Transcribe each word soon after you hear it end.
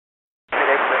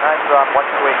time's on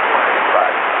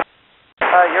 128.5.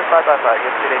 You're 5 by 5,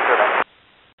 you're 3 days to 9.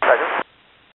 Roger.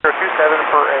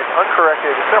 027 for an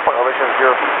uncorrected center point elevation of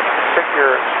 0 feet. Check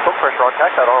your smoke pressure on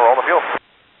tax out on roll the fuel.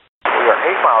 We are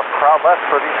 8 miles crowd left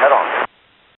for the head-on.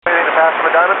 Anything to pass from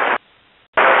a diamond?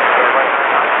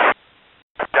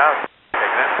 Down.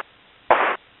 Taking it.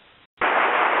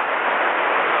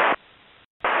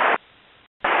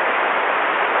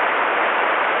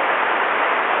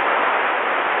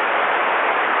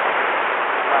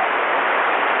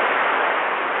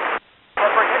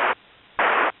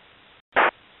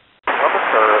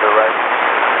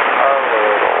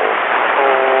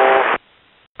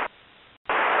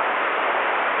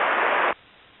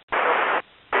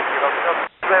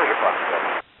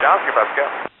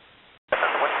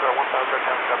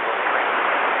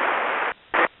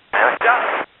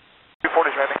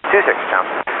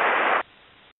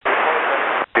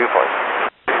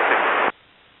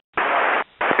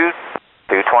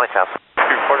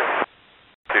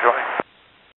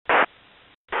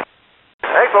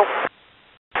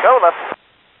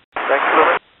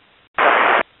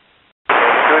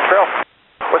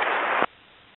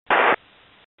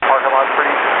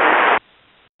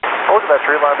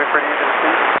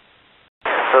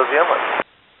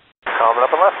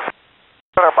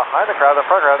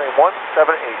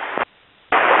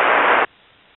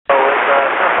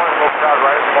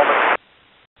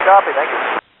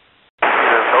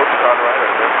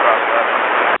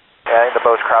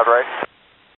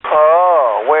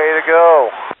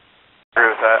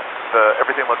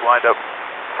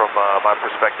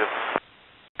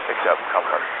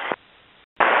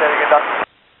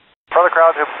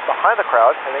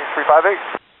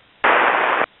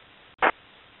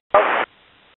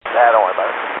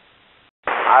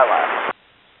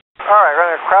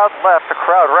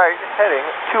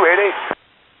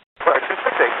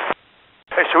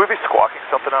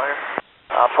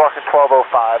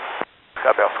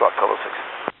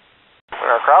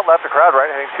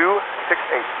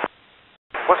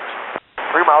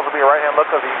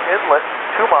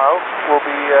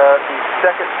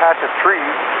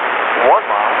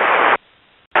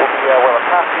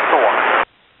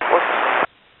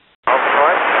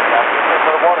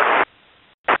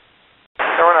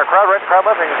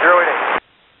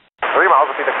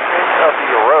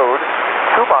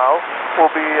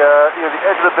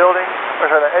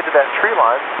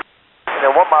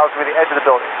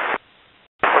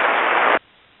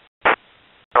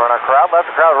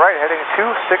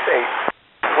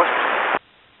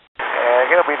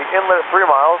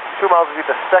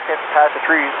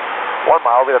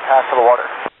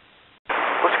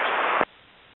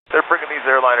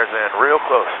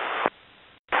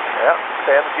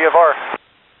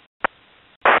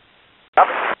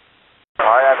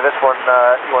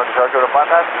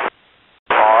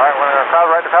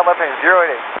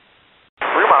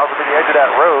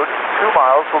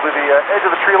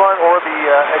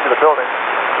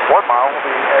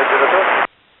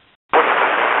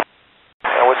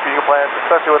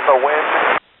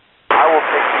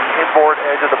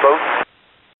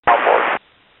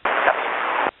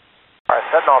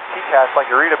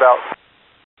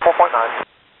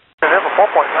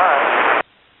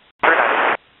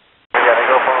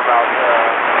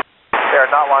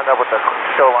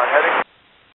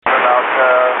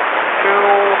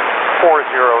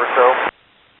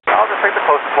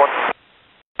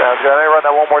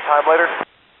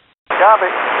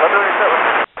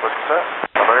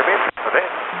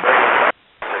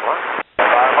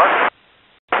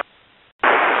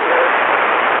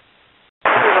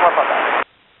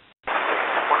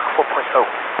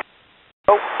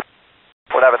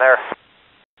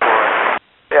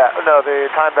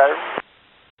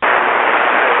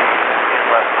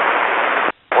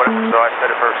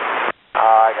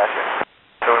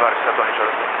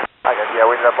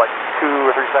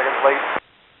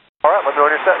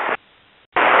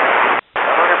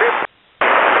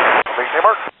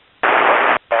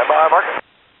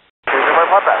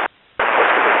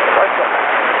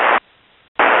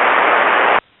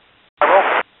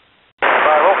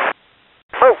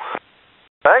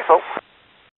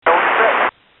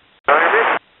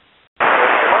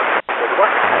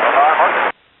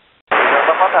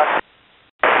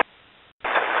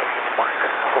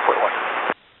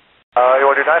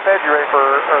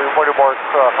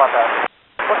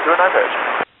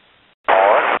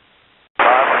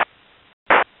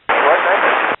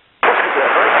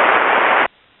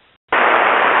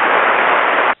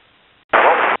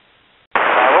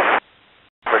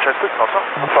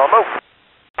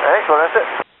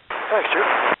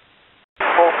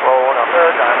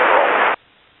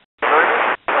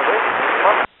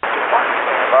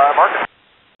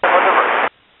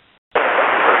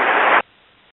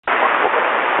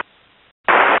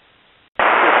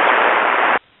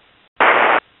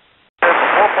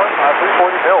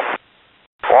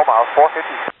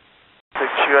 450.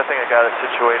 6-2, I think I got it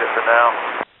situated for now.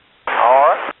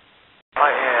 Alright. I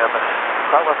am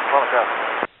not left in front of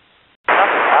traffic.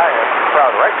 I am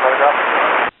proud right in front of traffic.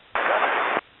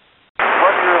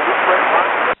 Run your loop right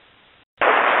line.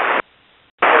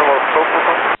 Get a little scope or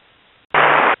something.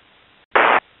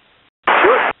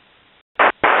 Sure.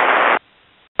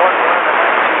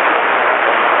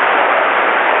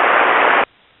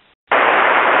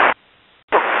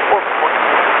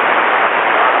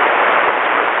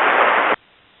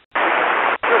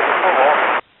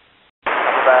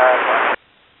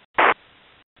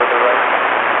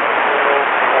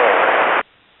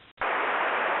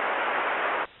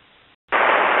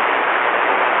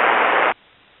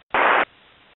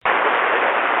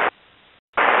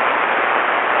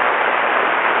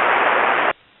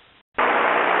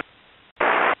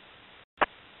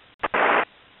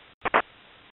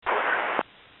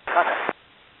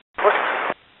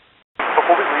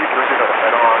 Before we leave, we're going to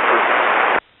head on to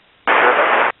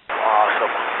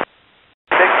awesome.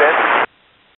 Big Ben.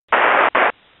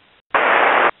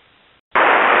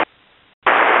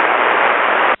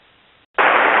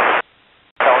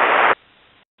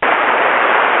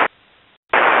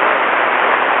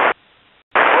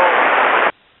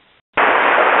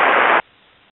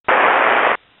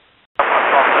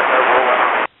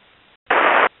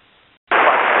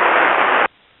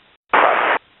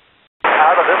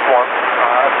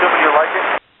 Assuming you like it,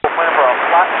 we'll plan for a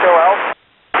flat show out,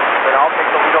 then I'll take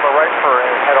the lead on the right for a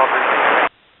head-on repeat.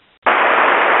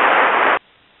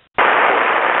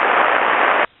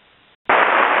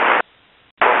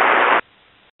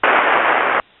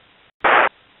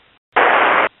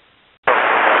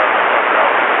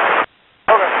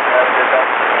 Okay, that's good.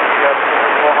 You have a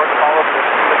little hard to follow, but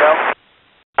stick out.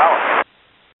 Out.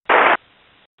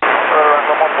 Around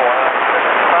one more point.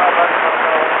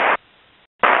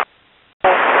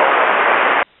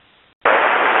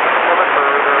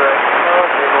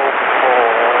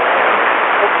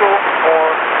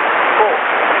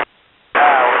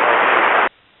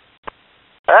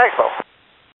 Thanks, Bo.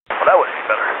 Well, that would be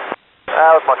better.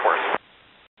 That was much worse.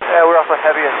 Yeah, we're also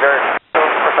heavy and very,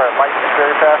 light and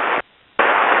very fast.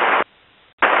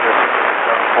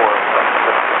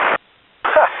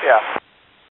 Yeah.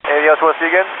 Anything else you want to see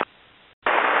again?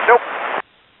 Nope.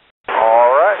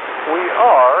 Alright, we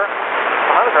are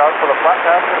behind the ground for the flat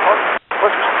pass in the park.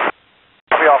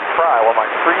 I'll be off try with my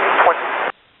 320.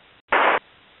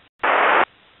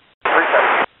 3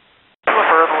 seconds. A little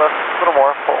further left, a little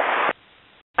more full.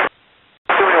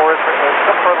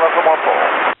 Some further left, a little more full.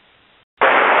 14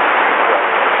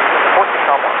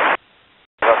 on one.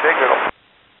 A big middle.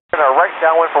 And a right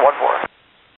downwind for 1-4.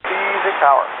 Easy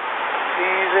power.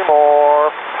 Easy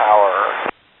more power.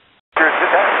 Here's the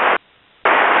tank.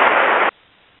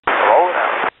 Slow it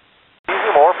down.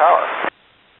 Easy more power.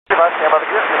 Your left hand on the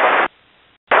gear.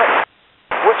 Right.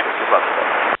 Which was your left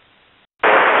hand?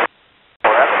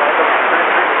 Well, that's the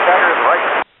stagger is right.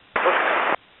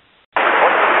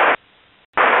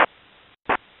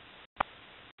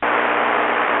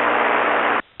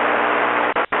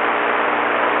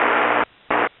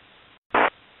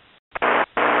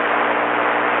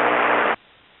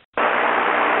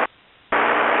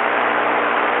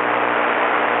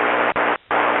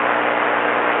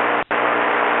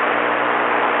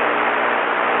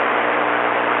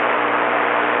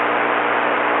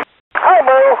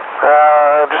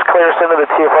 Just clear us into the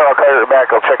TFR. I'll clear it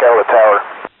back. I'll check out the tower.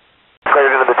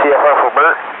 Cleared into the TFR for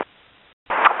Bert.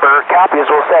 Bert copies.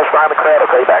 We'll stash behind the crowd. I'll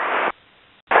call you back.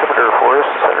 Center for us.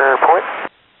 Center point.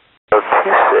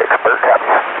 026. Bert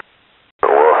copies.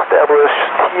 We'll establish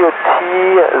TOT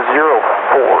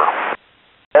 04.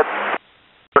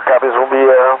 Bert copies. We'll be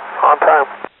on time.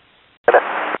 8,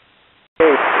 2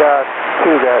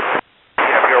 that.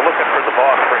 Yeah, we are looking for the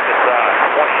boss for this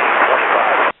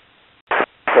 2825.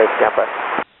 Okay, stand by.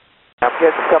 I'm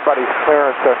getting somebody's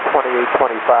clearance on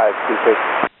 2825, CP.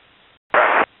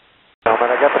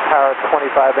 I got the power at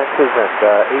 25 inches and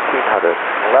 1800.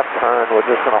 Left turn, we're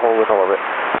just going to hold in orbit.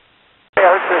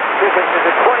 Yeah, is it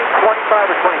 2025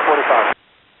 or 2045?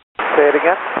 Say it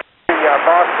again? The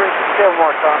boss frequency, give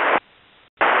more time.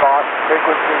 Boss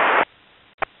frequency.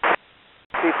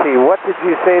 CP, what did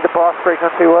you say the boss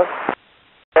frequency was?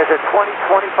 Is it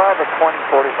 2025 or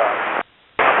 2045?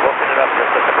 Looking it up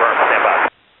just at the burn. Stand by.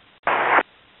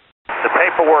 The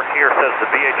paperwork here says the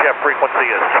VHF frequency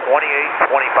is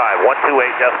 2825,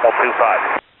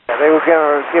 128.25. Yeah, they were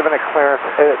given a clearance.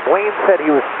 Wayne said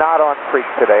he was not on freak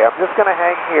today. I'm just going to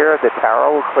hang here. The tower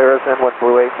will clear us in when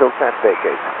Blue Angel 10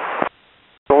 vacates.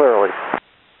 Literally.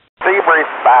 Debrief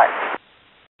back.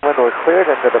 When we're cleared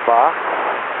into the box,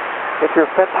 Get your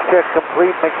fence check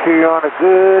complete. Make sure you're on a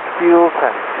good fuel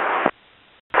tank.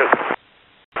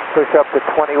 Push up to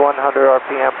 2100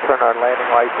 RPM. Turn our landing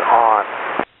lights on.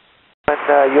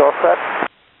 And you all set?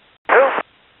 2,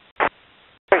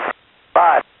 3,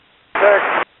 5, 6,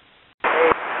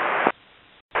 8.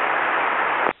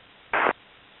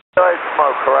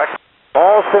 Smoke, correct?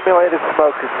 All simulated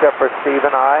smoke except for Steve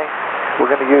and I. We're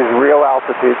going to use real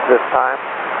altitudes this time.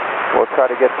 We'll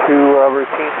try to get 2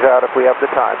 routines out if we have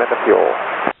the time and the fuel.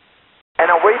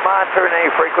 And are we monitoring any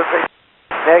frequency?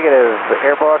 Negative. The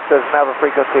Airboss doesn't have a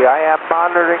frequency. I am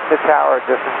monitoring the tower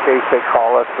just in case they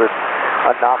call us or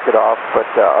knock it off, but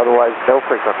otherwise no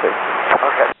frequency.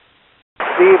 Okay.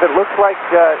 Steve, it looks like,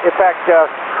 in fact,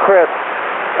 Chris,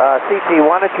 CT,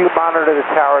 why don't you monitor the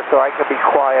tower so I can be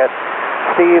quiet?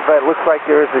 Steve, it looks like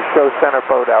there is a show center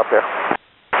boat out there.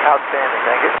 Outstanding,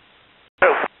 thank you.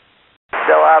 2.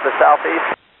 Still out of the southeast?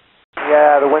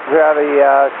 Yeah, the winds are out of the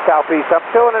southeast. I'm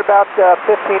showing it about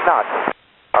 15 knots.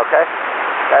 Okay,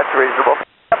 that's reasonable.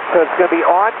 So it's going to be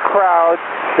on crowd,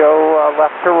 show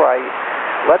left to right.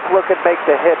 Let's look and make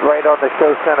the hit right on the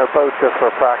show center boat just for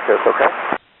practice, okay?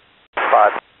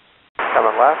 5.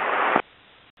 Coming left.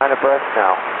 9 abreast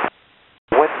now.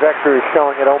 Wind vector is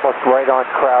showing it almost right on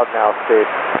crowd now, Steve.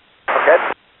 Okay.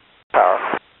 Power.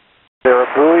 There are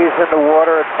buoys in the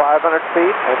water at 500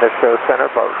 feet in the show center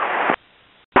boat.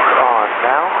 On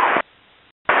now.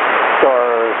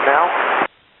 Stars now.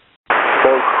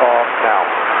 Boat off now.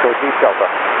 Go deep delta.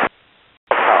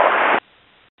 Power.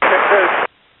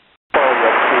 6 Oh,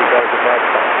 yes, Steve, that was a bad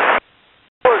thing.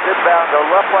 Was inbound the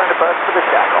left line abreast to the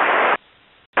shackle.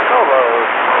 Solo.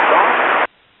 Gone.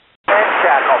 And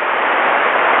shackle.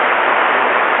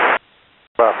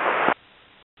 Buff.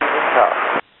 Tough.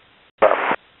 Buff.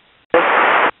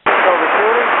 Over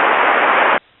shooting.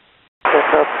 Hit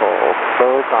the full.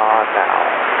 Both on now.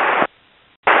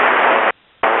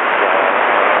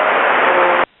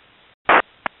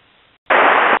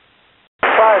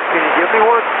 5, can you give me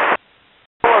one?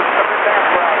 Coming back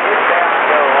right, inbound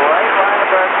the right line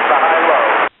abreast to the high-low.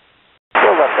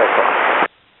 Still left that far.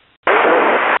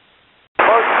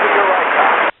 Close to your right,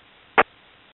 Tom.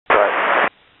 Right.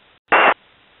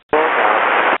 Pull down.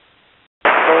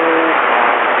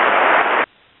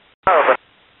 Oh, but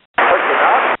pushing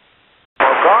up.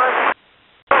 Smoke on.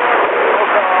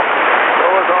 Smoke off.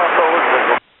 Doors off, doors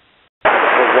wiggle.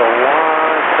 There's a 1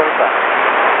 to the back.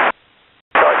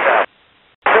 Start down.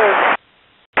 2.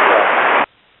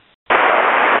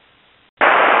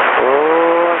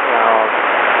 Oh, now.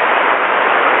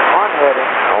 On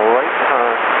heading. Right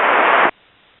turn.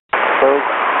 Boat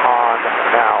on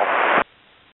now.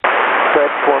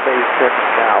 Spread formation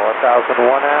now.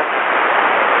 1001N.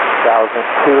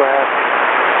 1002N.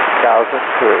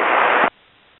 1003.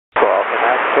 Go off in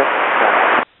action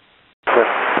now.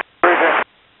 3 in.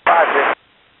 5 in.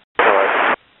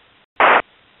 North.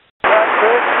 That's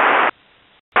it.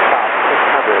 Top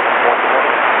 600.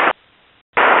 120.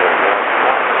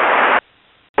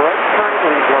 Right turn,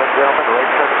 ladies and gentlemen.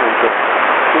 Right turn, please.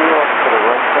 Two up to the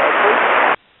right side, please.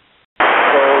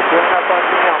 So, bring up on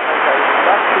the helmet.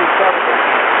 Back to 70.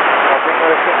 Now bring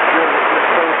it up into your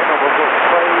closing, and we'll go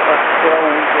play until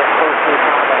we get close to the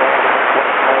time that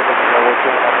all the we're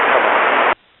doing up and come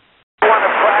on. You want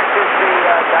to practice the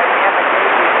dynamic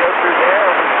aging, go through there,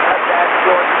 or we cut that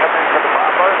short and come in for the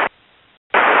popper?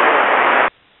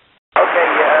 Okay,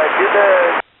 do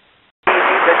you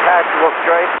need the tactical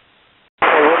straight?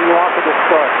 Okay, what do you want for the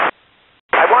start?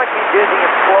 I want you to do the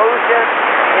explosion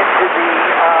into the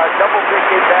double kick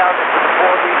inbound into the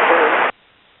 4V2.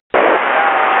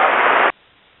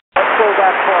 Let's go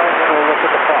that far and then we'll look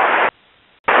at the clock.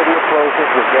 For the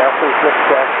explosions, the gas is just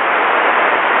checked.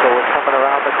 So we're coming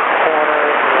around the corner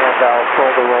and I'll throw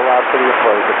the rollout for the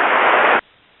explosion.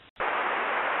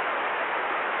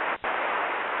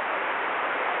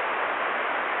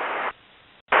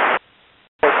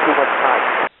 Take too much time.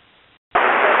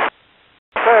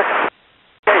 6.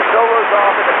 Okay, solo's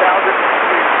off at 1,000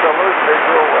 feet. Solo's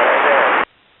visual there.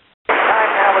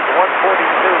 Time now is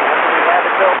 1:42. When do we have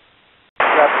it, Bill?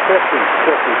 That's 50,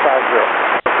 50, 50.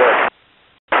 Good.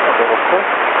 A little push.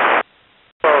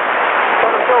 So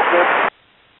it's so good.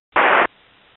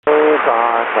 Move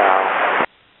on now.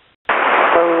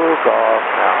 Move off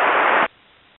now.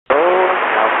 Move.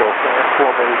 Now go fan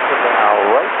formation now.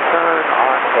 Right turn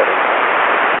on heading.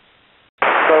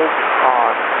 Move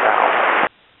on now.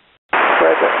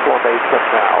 Spread the formation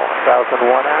now.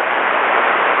 1001N.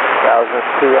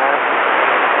 1002N.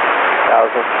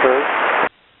 1003.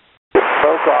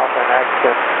 Smoke off in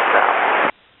action now.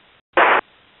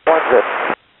 1 zip.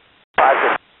 5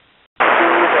 zip.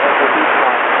 Smooth and the deep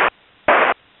line.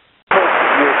 Push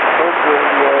your smoke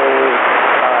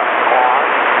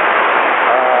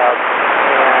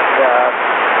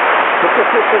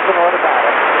this is an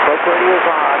automatic. Smoke radio's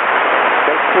on.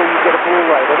 Make sure you get a blue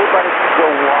light. Everybody can go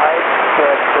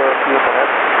widespread for a few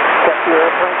minutes. Check your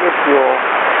airplane, your fuel.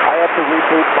 I had to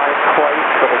reboot mine twice,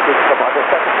 but it didn't come on. The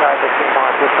second time it came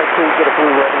on. Just make sure you get a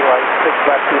blue ready light. Takes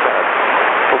about 2 minutes.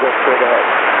 We'll go straight ahead.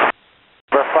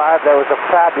 Number 5, that was a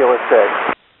fabulous day.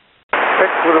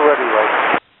 6 with a ready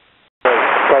light. Great.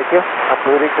 Thank you. I'm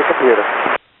booting the computer.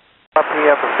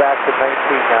 RPM is back to 19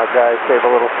 now, guys. Save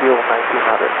a little fuel,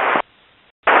 1900.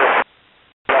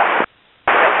 Yeah.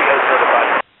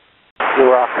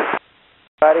 You rock.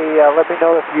 Buddy, let me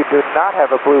know if you do not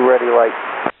have a blue ready light.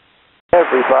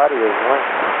 Everybody is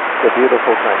linked. It's a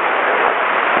beautiful thing.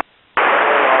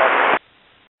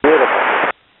 Beautiful.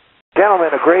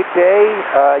 Gentlemen, a great day.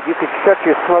 You can shut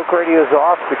your smoke radios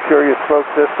off, secure your smoke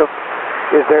system.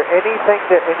 Is there anything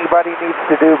that anybody needs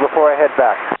to do before I head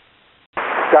back?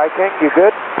 Sky King, you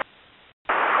good?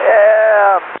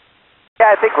 Yeah,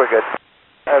 I think we're good.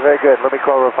 Very good. Let me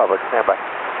call Republic. Stand by.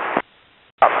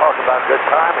 I'll talk about good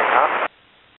timing, huh?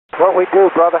 What we do,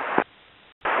 brother.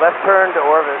 Left turn to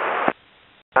orbit.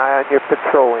 Eye on your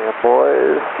petroleum,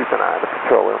 boys. Keep an eye on the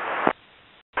petroleum.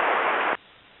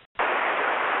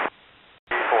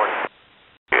 40.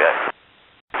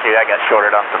 Dude, I got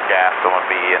shorted on some gas, so I'm going to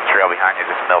be in trail behind you,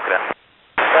 just milking it.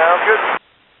 Sounds good.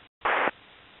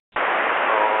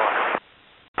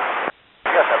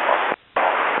 You got that one.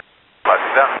 Plus,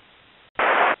 you done.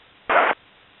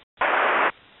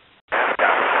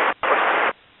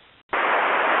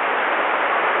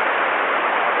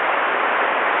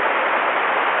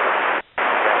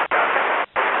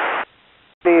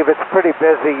 Steve, it's pretty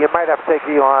busy. You might have to take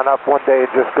Elon up one day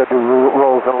and just go do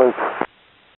rolls and loops.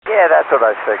 Yeah, that's what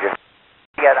I figured.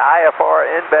 You got IFR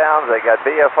inbounds, they got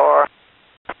BFR.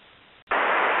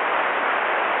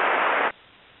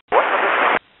 What?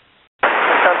 6,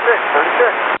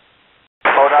 36.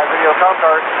 Mode 9 video com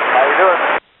card. How you doing?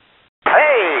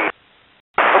 Hey!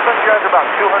 Looks like you guys are about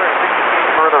 260 feet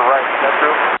further right. Is that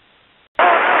true?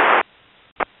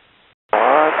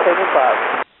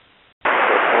 175.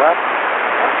 Left.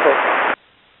 16.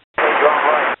 Hey, you're on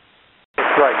right.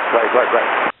 It's right.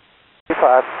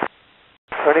 5.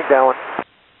 Turning down.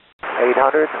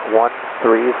 800,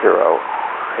 130.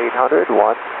 800,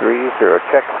 130.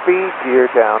 Check speed, gear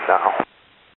down now.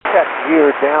 Check gear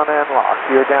down and lock.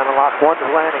 Gear down and lock. One's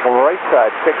landing right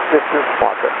side, fixed distance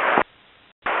marker.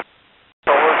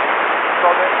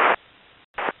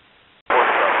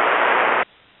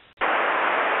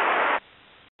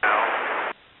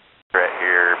 Right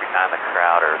here behind the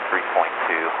crowd are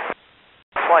 3.2.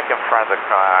 Like in front of the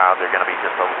crowd, they're going to be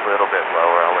just a little bit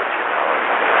lower. I'll let you know.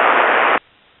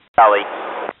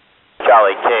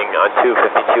 Charlie King on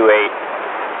 252.8,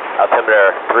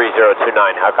 altimeter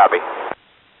 3029, how copy?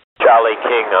 Charlie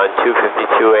King on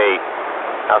 252.8,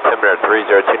 altimeter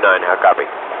 3029, how copy?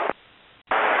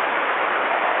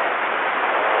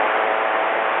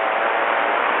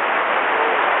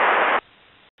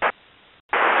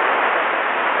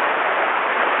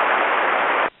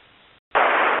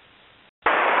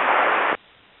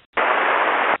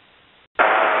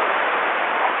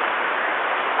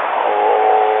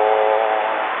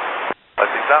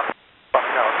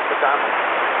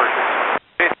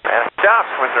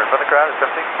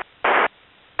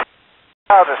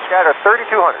 Crowd is scattered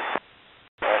 3,200.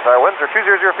 Sorry, winds are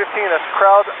 20015. That's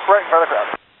crowd right in front of the crowd.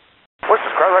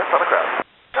 Whiskers, crowd right in front of the crowd.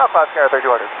 Now 5 scattered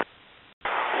 3,200.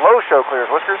 Low show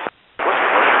clears. Whiskers.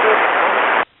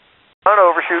 On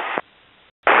overshoot.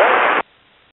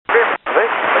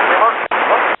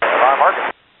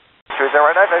 Marking. Shoot there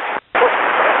right night edge.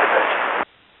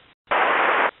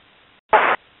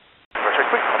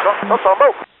 That's on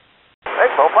boat.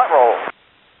 Expo flat roll.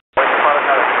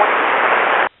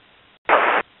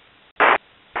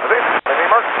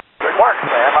 Mark,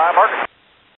 stand by, mark.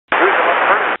 Who's the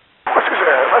left? What's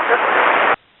there? Let's get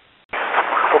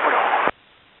open up.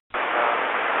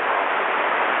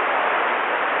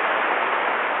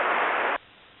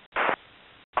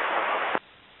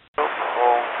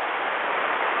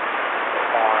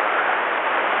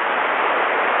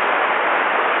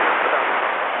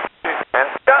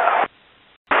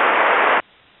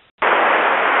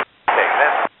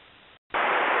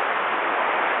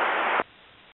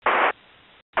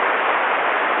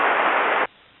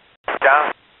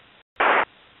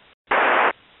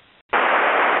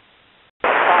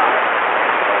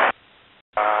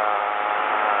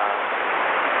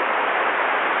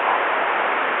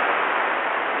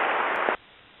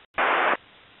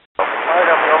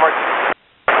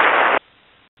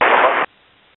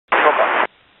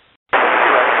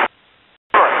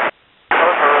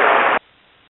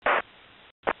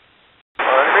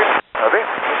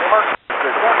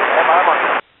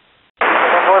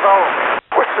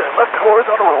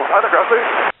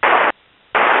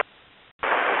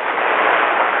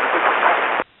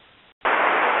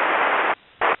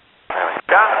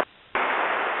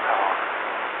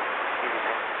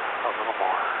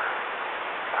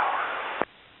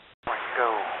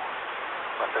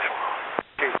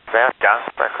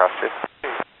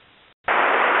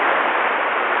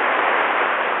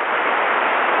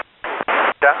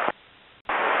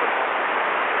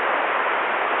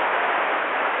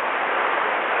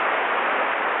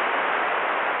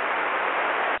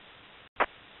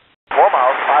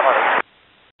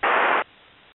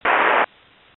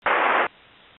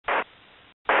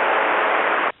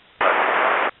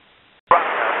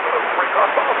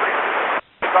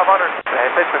 And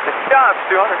 650. Yeah, it's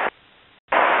 200.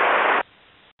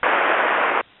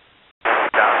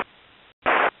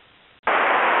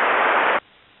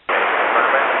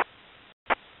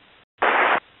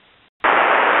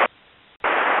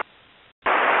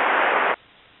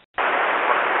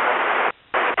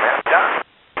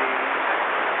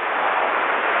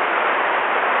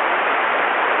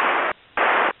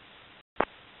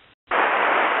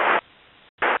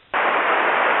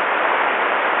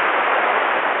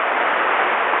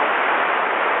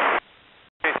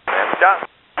 Done.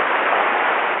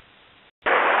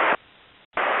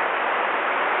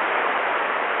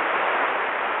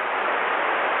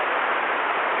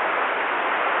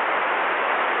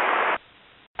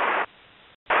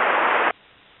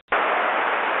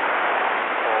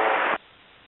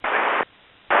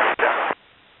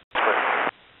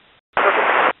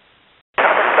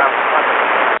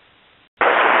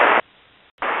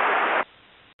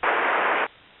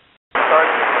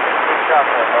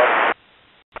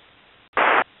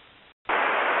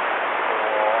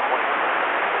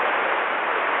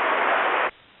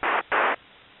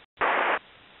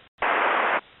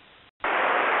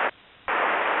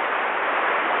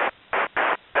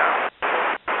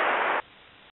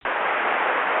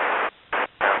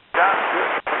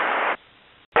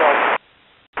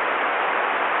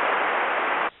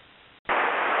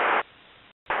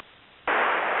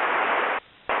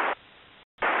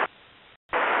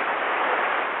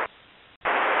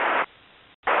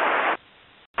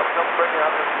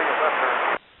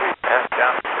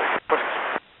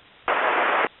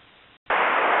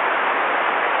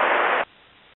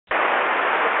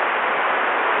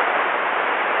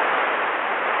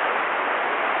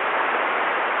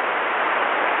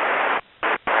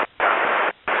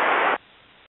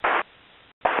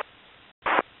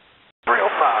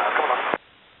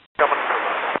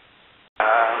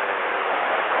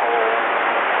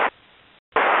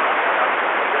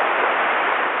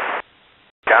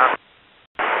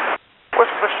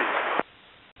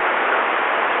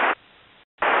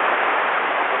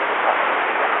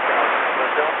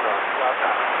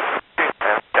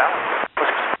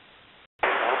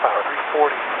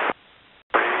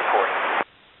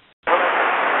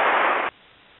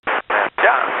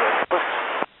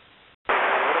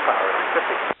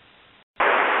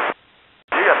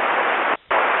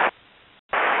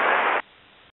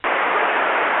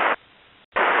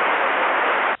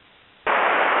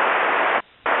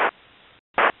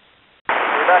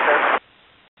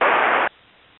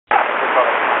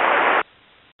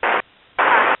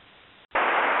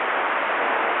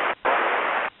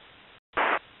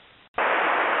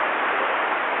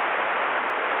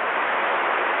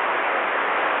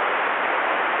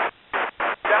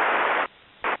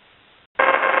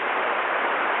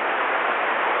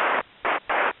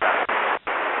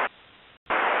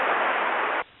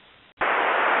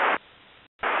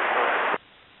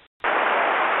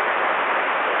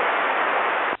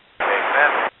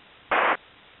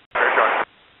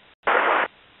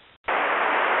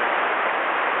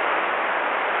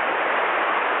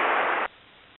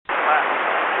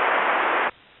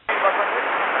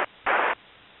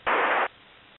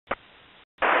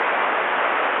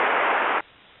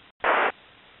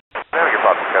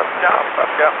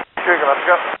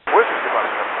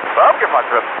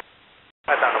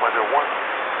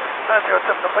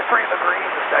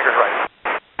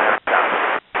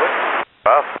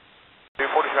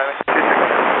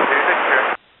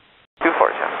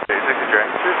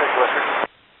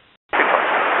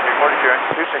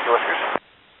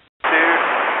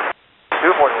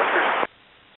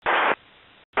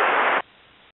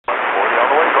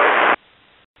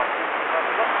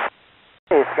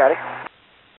 Hey, Scotty.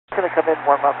 I'm going to come in,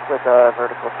 warm up with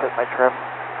vertical, set my trim,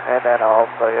 and then I'll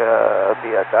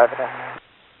be diving in.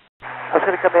 I was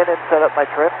going to come in and set up my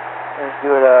trim and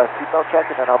do a seatbelt check,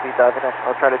 and then I'll be diving in.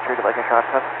 I'll try to treat it like a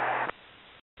contest.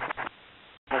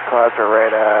 The clouds are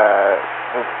right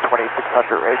at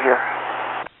 2600 right here.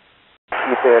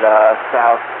 Keep it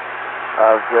south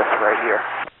of this right here.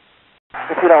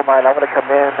 If you don't mind, I'm going to come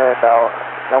in and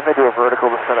I'm going to do a vertical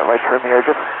to set up my trim here.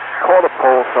 Just call the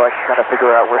pole so I can kind of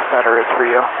figure out where center is for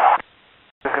you.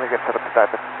 Just going to get set up to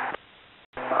dive in.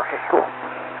 Okay, cool.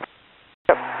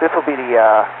 Yep, this will be the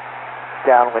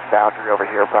downwind boundary over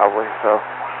here probably, so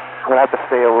I'm going to have to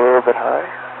stay a little bit high.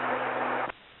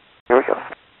 Here we go.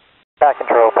 Back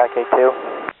control, pack 82.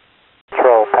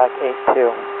 Control, pack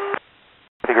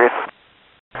 82. Degrees.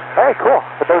 Alright, cool.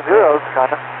 With those zeros,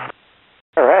 kind of.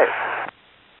 Alright.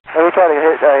 Let me try to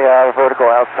hit a vertical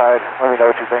outside. Let me know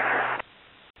what you think.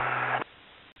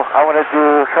 I want to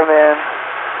come in,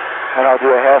 and I'll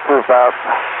do a half loop up,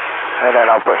 And then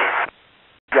I'll push.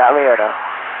 Got me or no?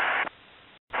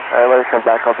 Alright, let me come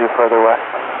back. I'll do further west.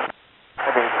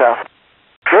 I mean south.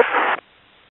 Good?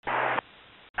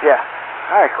 Yeah.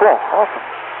 Alright, cool. Awesome.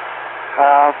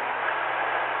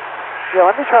 Yeah,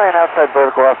 let me try an outside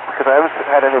vertical up because I haven't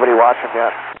had anybody watching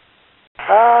yet.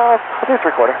 I'll do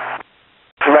 3/4.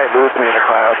 You might lose me in the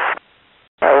cloud.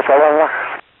 Alright, what's all over?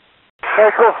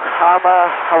 Alright, cool. I'm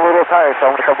a little tired, so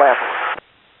I'm gonna come land.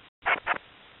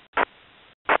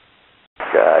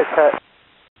 Guys,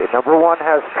 number 1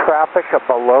 has traffic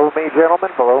below me,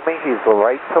 gentlemen. Below me, he's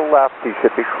right to left. He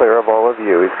should be clear of all of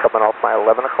you. He's coming off my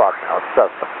 11 o'clock now. It's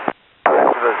Dustin.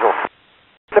 Visual.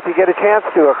 If you get a chance,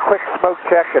 do a quick smoke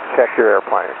check and check your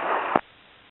airplane.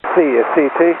 See you,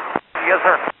 CT. Yes,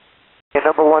 sir. Okay,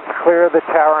 number 1's clear of the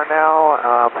tower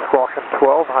now. Squawking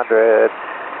 1200.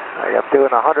 I am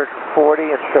doing 140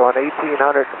 and showing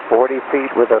 1,840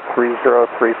 feet with a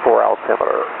 3034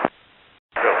 altimeter.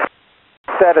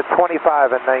 Set at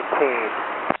 25 and 19.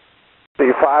 See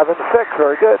 5 and 6,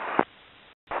 very good.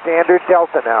 Standard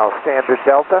Delta now, standard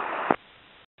Delta.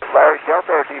 Larry,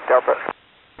 Delta or deep Delta?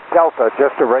 Delta,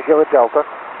 just a regular Delta.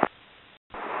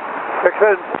 6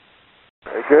 in.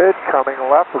 Very good, coming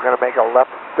left, we're going to make a left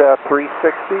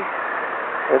 360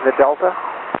 in the Delta.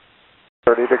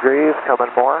 30 degrees,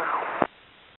 coming more.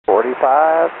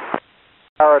 45.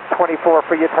 Hour at 24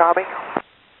 for you, Tommy.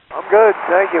 I'm good,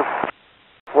 thank you.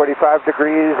 45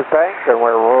 degrees bank, and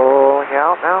we're rolling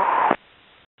out now.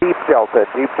 Deep Delta,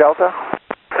 deep Delta.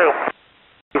 2.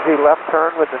 Easy left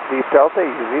turn with the deep Delta,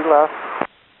 easy left.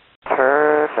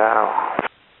 Turn now.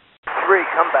 3,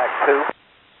 come back 2.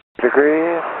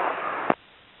 Degrees.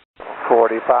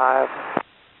 45.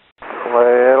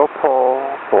 Little pull,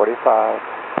 45.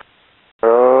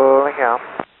 Rolling out.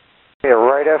 Okay,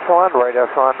 right echelon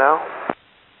now.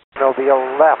 There'll be a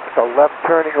left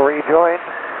turning rejoin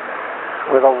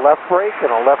with a left brake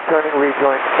and a left turning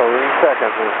rejoin 30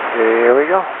 seconds. Here we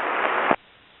go.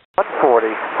 140,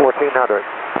 1400.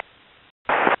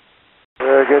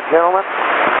 Very good, gentlemen.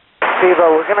 Steve,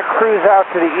 we're going to cruise out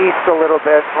to the east a little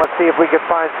bit. Let's see if we can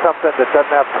find something that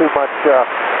doesn't have too much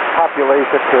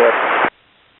population to it.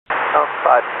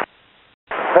 Outside.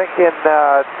 Thinking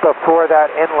before that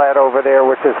inlet over there,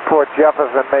 which is Port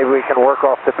Jefferson, maybe we can work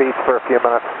off the beach for a few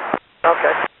minutes.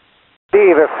 Okay.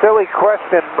 Steve, a silly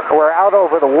question. We're out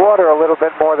over the water a little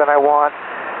bit more than I want,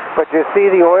 but you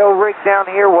see the oil rig down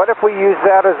here? What if we use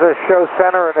that as a show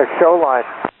center and a show line?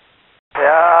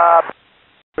 Yeah.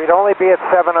 We'd only be at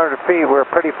 700 feet. We're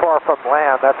pretty far from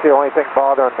land. That's the only thing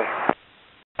bothering me.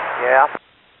 Yeah.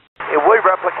 It would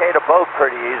replicate a boat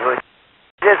pretty easily.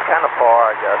 It is kind of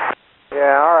far, I guess.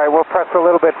 Yeah, all right. We'll press a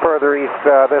little bit further east.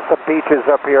 There's some beaches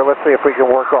up here. Let's see if we can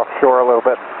work offshore a little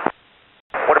bit.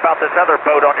 What about this other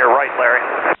boat on your right, Larry?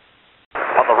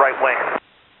 On the right wing.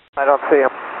 I don't see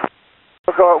him.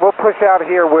 We'll push out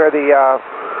here where the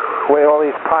where all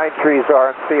these pine trees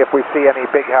are and see if we see any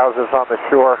big houses on the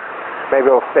shore. Maybe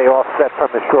we'll stay offset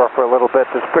from the shore for a little bit.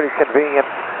 It's pretty convenient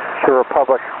to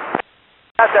Republic.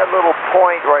 Got that little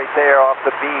point right there off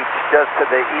the beach just to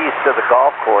the east of the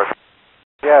golf course.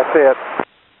 Yeah, I see it.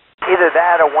 Either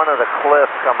that or one of the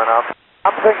cliffs coming up.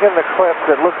 I'm thinking the cliffs.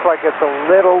 It looks like it's a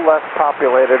little less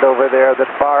populated over there than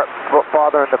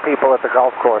bothering the people at the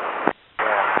golf course.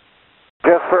 Yeah.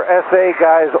 Just for SA,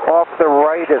 guys, off the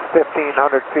right is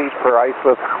 1,500 feet for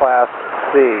Iceless Class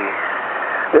C.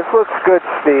 This looks good,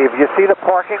 Steve. You see the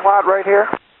parking lot right here?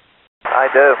 I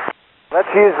do.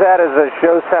 Let's use that as a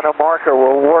show center marker.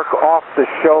 We'll work off the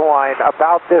show line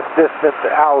about this distance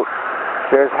out.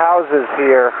 There's houses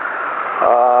here,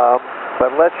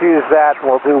 but let's use that.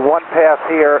 We'll do one pass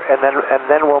here, and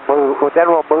then we'll move. Then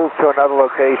we'll move to another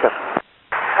location.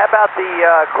 How about the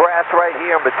grass right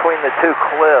here in between the two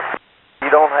cliffs? You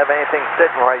don't have anything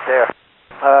sitting right there.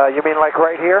 You mean like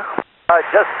right here?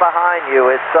 Just behind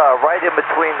you. It's right in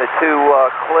between the two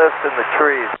cliffs and the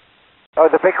trees. Oh,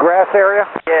 the big grass area?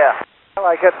 Yeah. I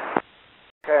like it.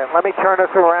 Okay, let me turn us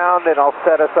around and I'll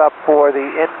set us up for the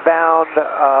inbound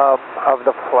of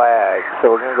the flag.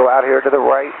 So we're going to go out here to the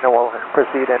right and we'll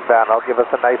proceed inbound. I'll give us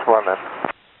a nice run then.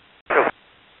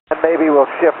 And maybe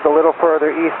we'll shift a little further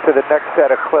east to the next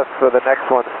set of cliffs for the next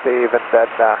one, Steve, and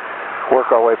then work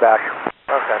our way back.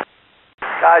 Okay.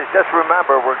 Guys, just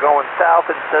remember, we're going south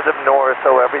instead of north,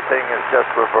 so everything is just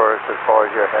reversed as far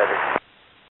as you're heading.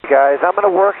 Guys, I'm going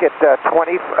to work at 25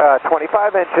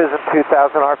 inches and 2,000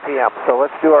 RPM. So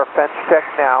let's do our fence check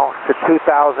now to 2,000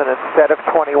 instead of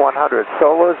 2,100.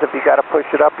 Solos, if you got to push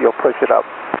it up, you'll push it up.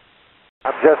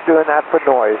 I'm just doing that for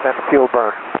noise and fuel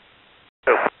burn.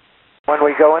 When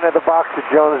we go into the box at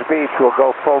Jones Beach, we'll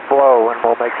go full blow and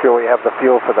we'll make sure we have the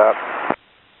fuel for that.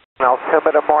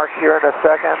 Altimeter mark here in a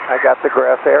second. I got the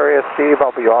grass area, Steve.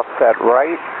 I'll be offset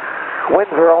right.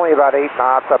 Winds are only about 8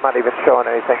 knots. I'm not even showing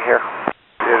anything here.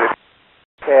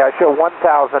 Okay, I show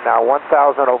 1,000 now.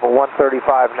 1,000 over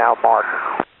 135 now mark.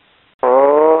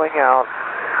 Rolling out.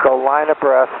 Go line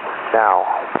abreast now.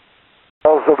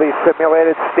 Those will be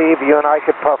simulated, Steve. You and I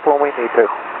can puff when we need to.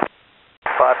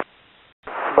 5.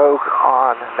 Smoke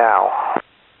on now.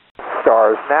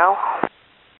 Stars now.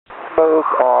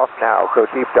 Smoke off now. Go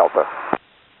deep delta.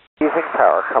 Easing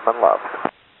power coming left.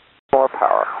 More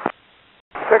power.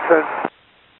 6 in.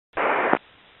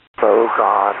 Smoke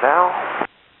on now.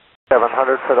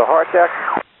 700 for the hard deck.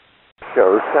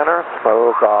 Show center.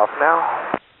 Smoke off now.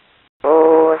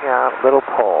 Rolling out. Little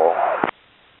pole.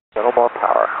 Little more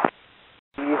power.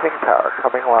 Easing power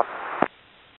coming left.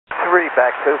 3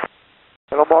 back 2.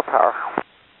 Little more power.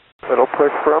 Little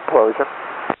push for implosion.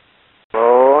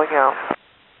 Rolling out.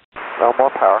 No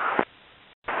more power.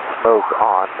 Smoke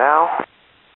on now.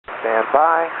 Stand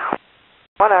by.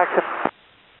 1 action.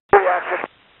 2 action.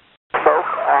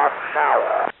 Smoke off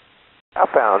now.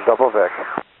 Outbound, double Vic.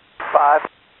 5.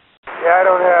 Yeah, I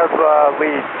don't have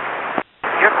lead.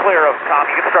 You're clear of Tom.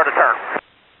 You can start a turn.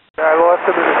 I lost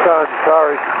him in the sun,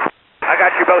 sorry. I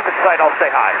got you both in sight. I'll stay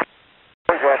high.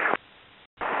 Okay.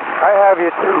 I have you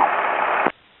too.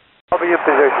 I'll be in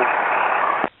position.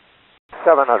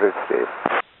 700, Steve.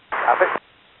 Copy.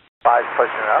 5's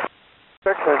pushing up.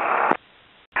 6 in.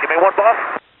 Give me 1 buff.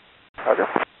 Okay.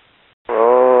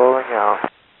 Rolling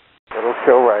out. Little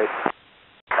chill right.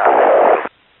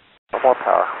 No more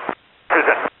power. 2's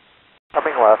in.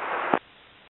 Coming left.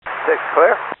 6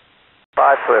 clear.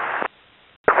 5 clear.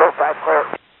 5 clear.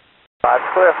 5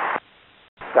 clear.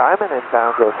 Diamond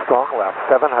inbound goes strong left.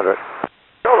 700.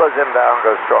 Solo's inbound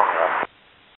goes strong left.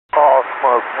 All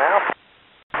smoke now.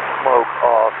 Smoke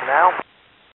off now.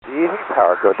 Easing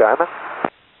power. Go diamond.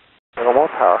 Little more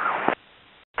power.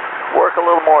 Work a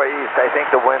little more east. I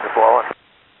think the wind's blowing.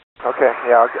 Okay.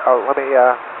 Yeah.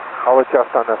 I'll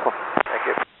adjust on this one. Thank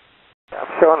you.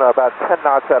 I'm showing about 10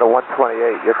 knots out of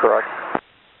 128. You're correct.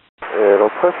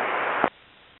 It'll push. A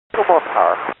little more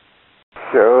power.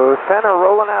 Show center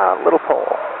rolling out. Little pole.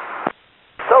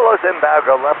 Solo's inbound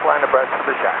go left line abreast to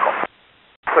the shackle.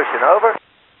 Pushing over.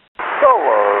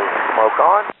 Solo smoke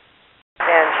on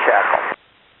and shackle.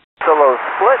 Solo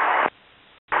split.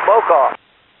 Smoke off.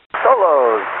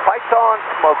 Solo fights on.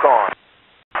 Smoke on.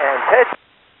 And pitch.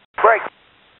 Break.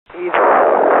 Easy.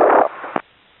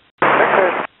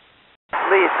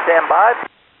 Lead standby.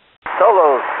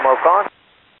 Solo smoke on.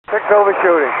 6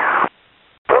 overshooting.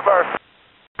 Reverse.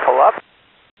 Pull up.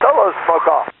 Solo smoke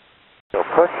off. Go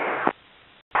push.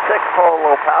 6 pull,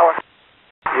 low power.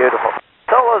 Beautiful.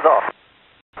 Solo's off.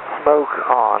 Smoke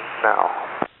on now.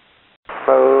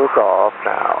 Smoke off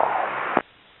now.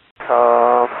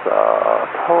 Comes up.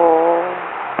 Pull.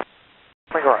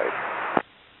 Coming right.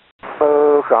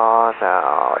 Smoke on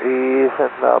now. Ease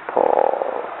in the pull.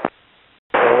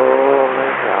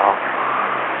 Rolling out.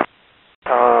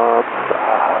 Comes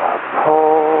up.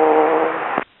 Pull.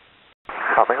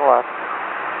 Coming left.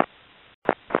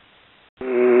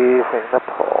 Easing the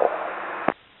pull.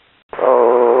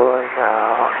 Rolling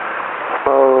out.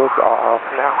 Smoke off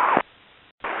now.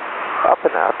 Up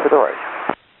and out to the right.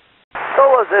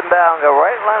 Solo's inbound, go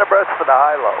right line abreast for the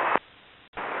high-low.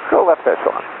 Go left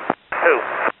echelon. 2.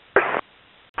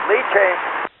 Lead change.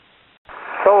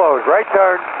 Solo's right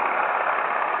turn.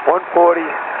 140.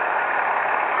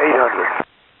 800.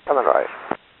 Coming right.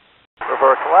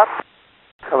 Reverse left.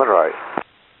 Coming right.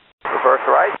 Reverse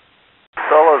right.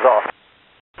 Solo's off.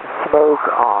 Smoke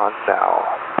on now.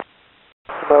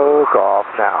 Smoke off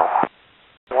now.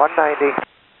 190.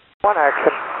 1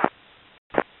 action.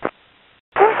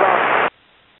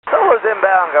 Solo's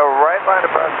inbound, go right line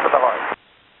abreast for the heart.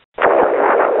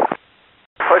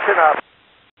 Pushing up.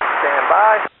 Stand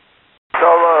by.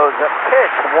 Solo's a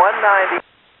pitch, 190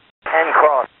 and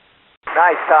cross.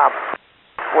 Nice, Tom.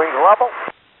 Wings level.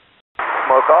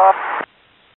 Smoke off.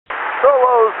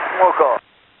 Solo's smoke off.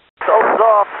 Solo's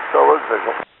off. Solo's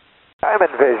visual.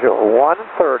 Diamond visual.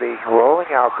 130.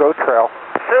 Rolling out. Go trail.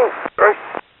 2, 3.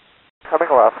 Coming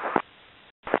left.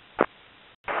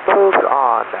 Smoke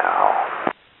on now.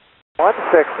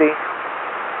 160.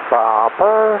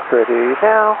 Bumper. City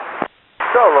now.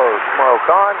 Solo smoke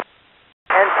on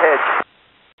and pitch.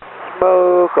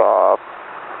 Smoke off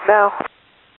now.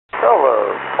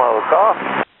 Solo smoke off.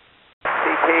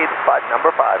 CT spot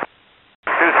number 5.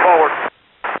 2's forward.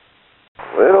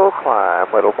 Little climb.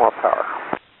 Little more power.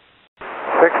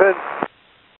 6 in.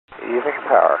 Easing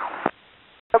power.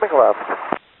 Coming left.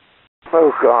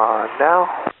 Smoke on now.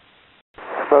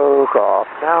 Smoke off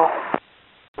now.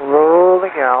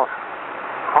 Rolling out.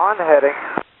 on heading,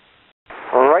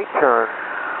 right turn,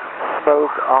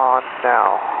 smoke on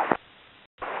now.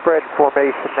 Spread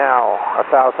formation now,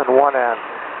 1001N,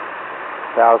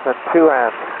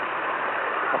 1002N,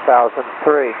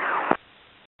 1003.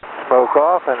 Smoke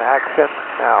off and action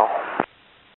now.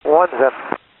 1's in.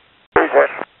 3's in.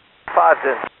 5's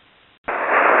in.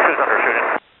 2's under shooting.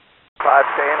 5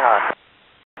 staying high.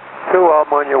 2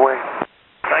 up on your wing.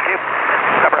 Thank you.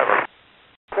 Cover over.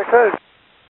 6 is.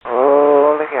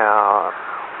 Rolling out.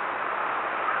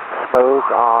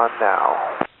 Smoke on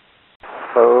now.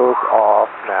 Smoke off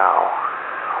now.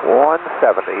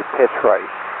 170, pitch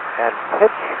right. And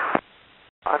pitch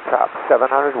on top,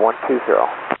 700, 120.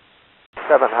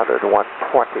 700, 120.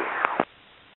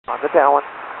 On the downwind.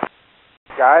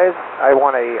 Guys, I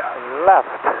want a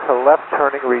left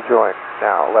turning rejoin.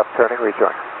 Now, left turning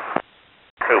rejoin.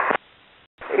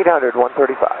 800,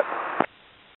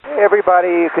 135.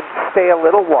 Everybody, you can stay a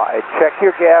little wide. Check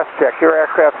your gas, check your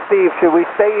aircraft. Steve, should we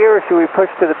stay here or should we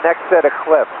push to the next set of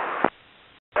cliffs?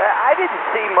 I didn't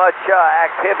see much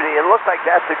activity. It looks like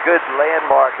that's a good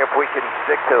landmark if we can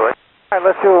stick to it. All right,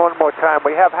 let's do it one more time.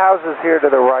 We have houses here to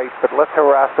the right, but let's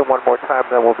harass them one more time,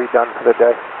 then we'll be done for the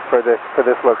day, for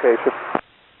this location.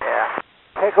 Yeah.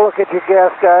 Take a look at your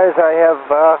gas, guys. I have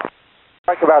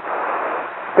like about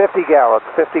 50 gallons,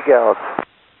 50 gallons.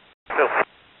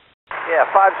 Yeah,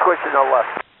 5 switching to the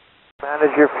left.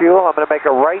 Manage your fuel. I'm going to make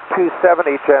a right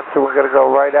 270, Jen, so we're going to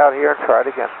go right out here and try it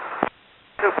again.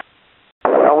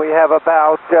 And we have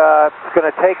about, it's going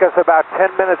to take us about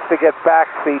 10 minutes to get back,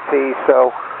 CT,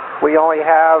 so we only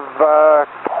have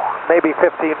maybe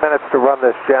 15 minutes to run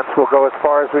this, gents. We'll go as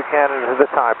far as we can into the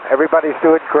time. Everybody's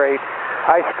doing great.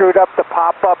 I screwed up the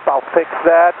pop-up. I'll fix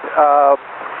that,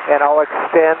 and I'll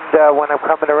extend when I'm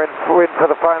coming in for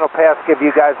the final pass, give you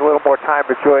guys a little more time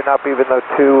to join up, even though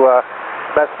 2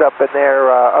 messed up in there.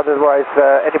 Otherwise,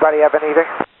 anybody have anything?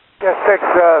 Yeah, 6,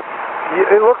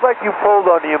 it looked like you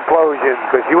pulled on the implosion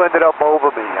because you ended up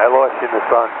over me. I lost you in the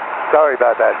sun. Sorry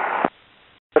about that.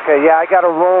 Okay, yeah, I got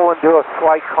to roll and do a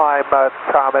slight climb,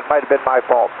 Tom. It might have been my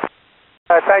fault.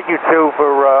 Thank you, 2, for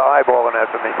eyeballing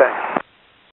that for me. Thanks.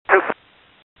 2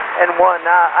 and 1.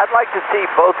 I'd like to see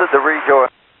both of the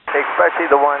rejoins,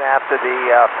 especially the one after the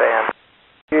fan.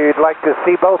 You'd like to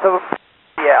see both of them?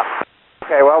 Yeah.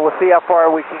 Okay, well, we'll see how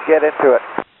far we can get into it.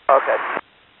 Okay.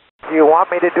 Do you want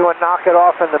me to do a knock it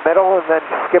off in the middle and then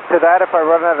skip to that if I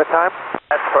run out of time?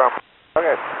 That's firm.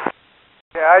 Okay.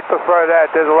 Yeah, I'd prefer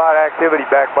that. There's a lot of activity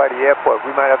back by the airport.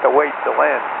 We might have to wait to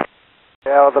land.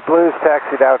 Yeah, well, the Blues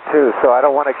taxied out too, so I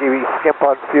don't want to give you skimp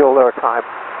on fuel or time.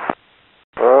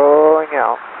 Rolling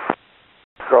out.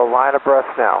 Go line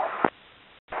abreast now.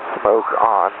 Smoke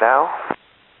on now.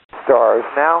 Stars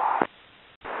now.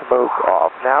 Smoke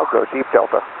off now. Go deep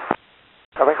delta.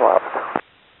 Coming left.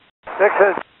 6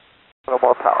 in. A little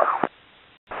more power.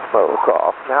 Smoke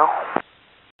off now.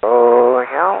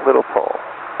 Rolling out. Little pull.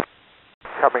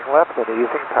 Coming left and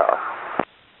easing power.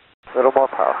 Little more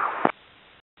power.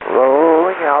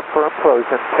 Rolling out for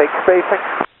implosion. Take spacing.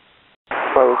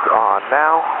 Smoke on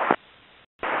now.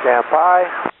 Stand by.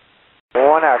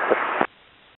 1 action.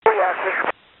 3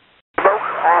 action. Smoke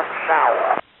on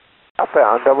now.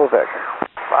 Outbound, double Vic.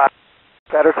 5.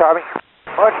 Better, Tommy?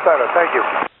 Much better, thank you.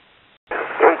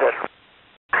 Here's it.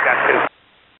 Got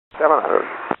 2. 700.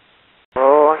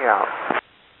 Rolling out.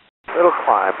 Little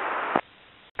climb.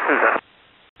 2's in.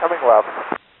 Coming left.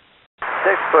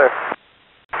 6 cliff.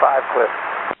 5 cliff.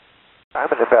 I'm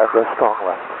in the back, go strong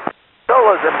left.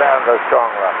 Solo's inbound, go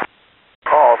strong left.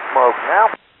 All smoke now.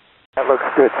 That looks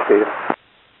good, Steve.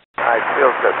 Nice,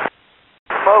 feels good.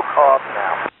 Smoke off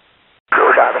now.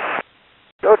 Go diving.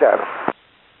 Go diving.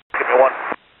 Give me 1.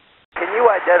 Can you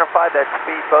identify that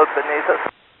speedboat beneath us?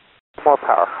 More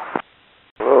power.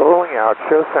 Rolling out,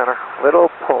 show center. Little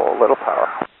pull, little power.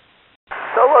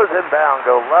 Solo's inbound,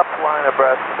 go left line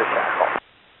abreast of the shackle.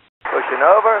 Pushing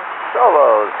over,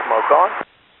 Solo's smoke on,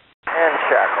 and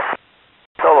shackle.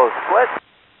 Solo's split,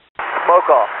 smoke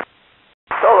off.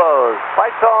 Solo's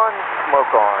spikes on,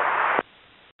 smoke on.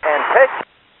 And pitch,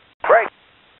 break.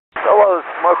 Solo's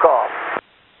smoke off.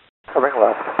 Coming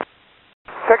left.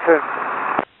 6 in.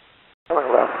 Coming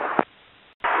left.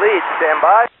 Lead, stand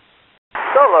by.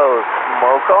 Solo's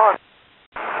smoke on.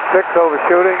 6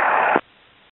 overshooting.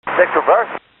 6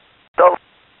 reverse.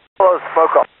 Solo's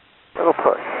smoke off. Little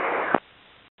push.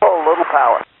 Pull, little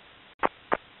power.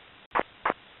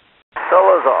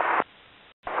 Solo's off.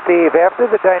 Steve, after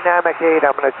the dynamic 8,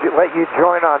 I'm going to let you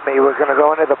join on me. We're going to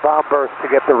go into the bomb burst to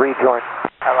get the rejoin.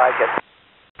 I like it.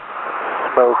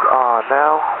 Smoke on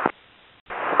now.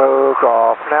 Smoke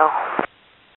off now.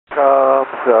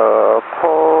 Comes a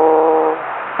pull.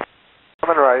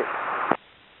 coming right.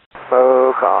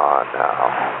 Smoke on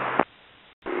now.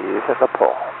 He's in the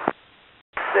pull.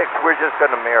 6, we're just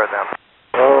going to mirror them.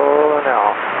 Rolling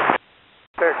out.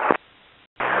 6.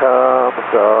 Comes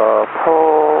the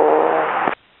pull.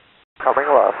 Coming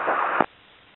left.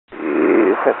 He's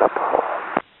in the pull.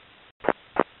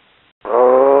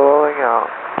 Rolling out.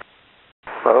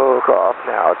 Smoke off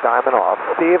now. Diamond off.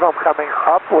 Steve, I'm coming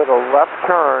up with a left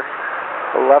turn.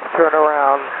 A left turn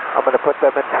around. I'm going to put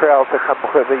them in trail to come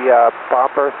to the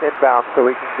bomb burst inbound so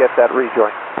we can get that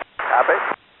rejoin. Copy.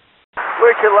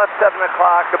 We're to your left 7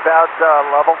 o'clock, about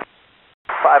level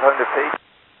 500 feet.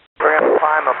 We're going to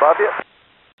climb above you.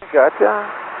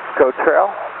 Gotcha. Go trail.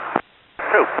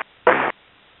 2.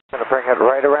 Going to bring it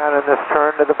right around in this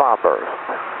turn to the bomb burst.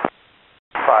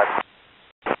 5.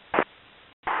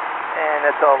 And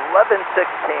it's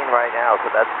 11:16 right now,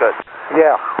 so that's good.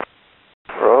 Yeah.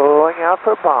 Rolling out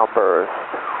for bomb burst.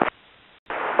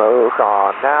 Smoke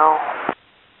on now.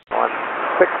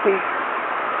 160.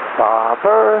 Bomb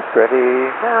burst ready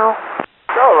now.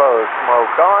 Solo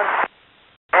smoke on.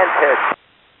 And pitch.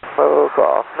 Smoke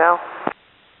off now.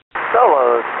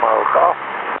 Solo smoke off.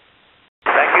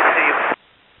 Thank you, Steve.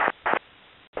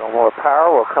 A little more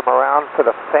power. We'll come around for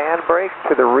the fan brake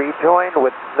to the rejoin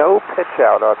with no pitch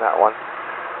out on that one.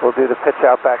 We'll do the pitch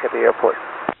out back at the airport.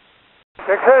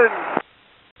 Dixon!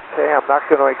 Okay, I'm not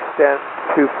going to extend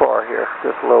too far here.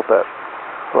 Just a little bit.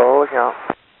 Rolling out.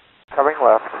 Coming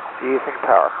left. Easing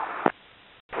power.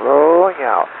 Rolling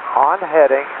out. On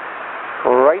heading.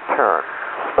 Right turn.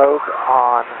 Smoke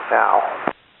on now.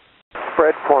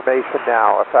 Spread formation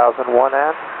now.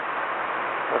 1001N.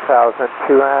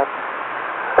 1002N.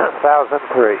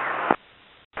 1003.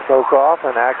 Smoke off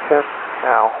and action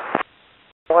now.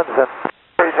 1's in.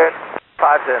 3's in.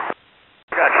 5's in.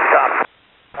 Gotcha, stop.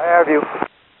 I have you.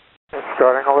 It's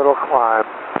starting a little climb.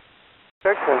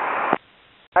 Dixon.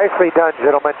 Nicely done,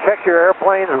 gentlemen. Check your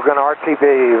airplanes. We're going to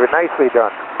RTB. Nicely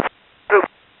done.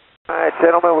 All right,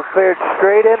 gentlemen, we're cleared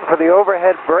straight in for the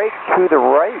overhead brake to the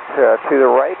right. To the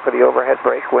right for the overhead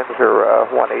brake. Winds are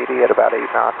 180 at about 8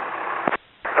 knots.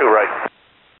 2 right.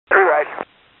 3 right.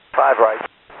 5 right.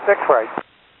 6 right.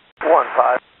 1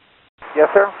 5. Yes,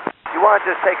 sir? You want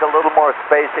to just take a little more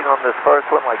spacing on this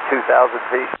first one, like 2,000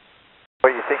 feet? Or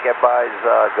you think that buys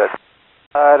good?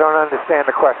 I don't understand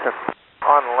the question.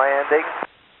 On landing?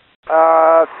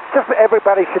 Just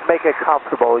everybody should make it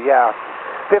comfortable, yeah.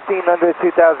 1,500,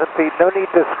 2,000 feet, no need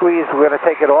to squeeze. We're going to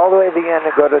take it all the way to the end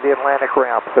and go to the Atlantic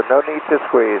ramp, so no need to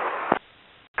squeeze.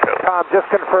 Tom, just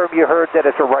confirm you heard that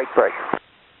it's a right brake.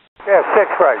 Yeah,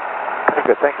 6 right.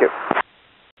 Very good, thank you.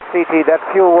 CT, that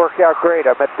fuel worked out great.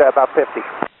 I'm at about 50.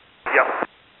 Yep.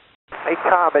 Hey,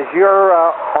 Tom, is your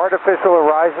artificial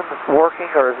horizon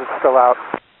working, or is it still out?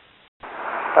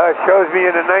 It shows me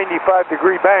in a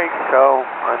 95-degree bank, so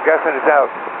I'm guessing it's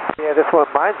out. Yeah, this one,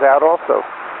 mine's out also.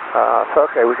 So,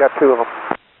 okay, we got 2 of them.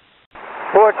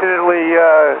 Fortunately,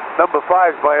 number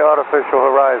 5's my artificial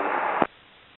horizon.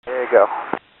 There you go.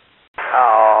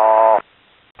 Oh,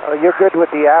 you're good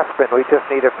with the Aspen. We just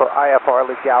need it for IFR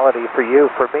legality for you.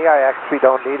 For me, I actually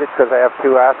don't need it because I have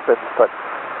 2 Aspens, but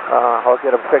I'll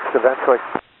get them fixed eventually.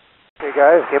 Hey,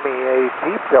 guys, give me a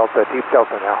deep delta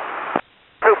now.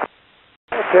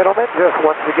 Hey, gentlemen, just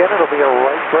once again, it'll be a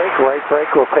right brake. Right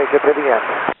brake will take it to the end.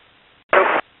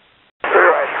 3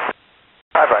 right.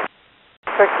 5 right.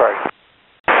 6 right.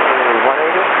 180.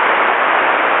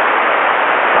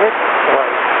 6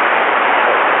 right.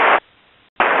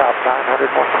 About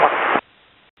 900, 120.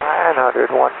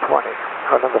 900, 120.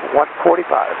 Another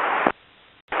 145.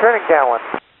 Turning downwind.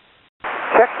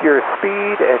 Check your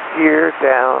speed and gear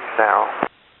down now.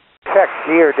 Check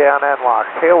gear down and lock.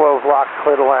 Tail wheels locked,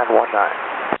 clear to land 19.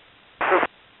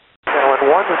 Now when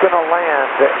one's going to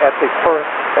land at the first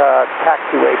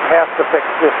taxiway past the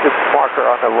fixed distance marker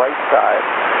on the right side,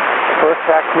 first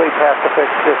taxiway past the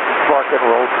fixed distance marker and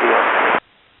roll to the end.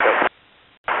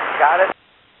 Got it?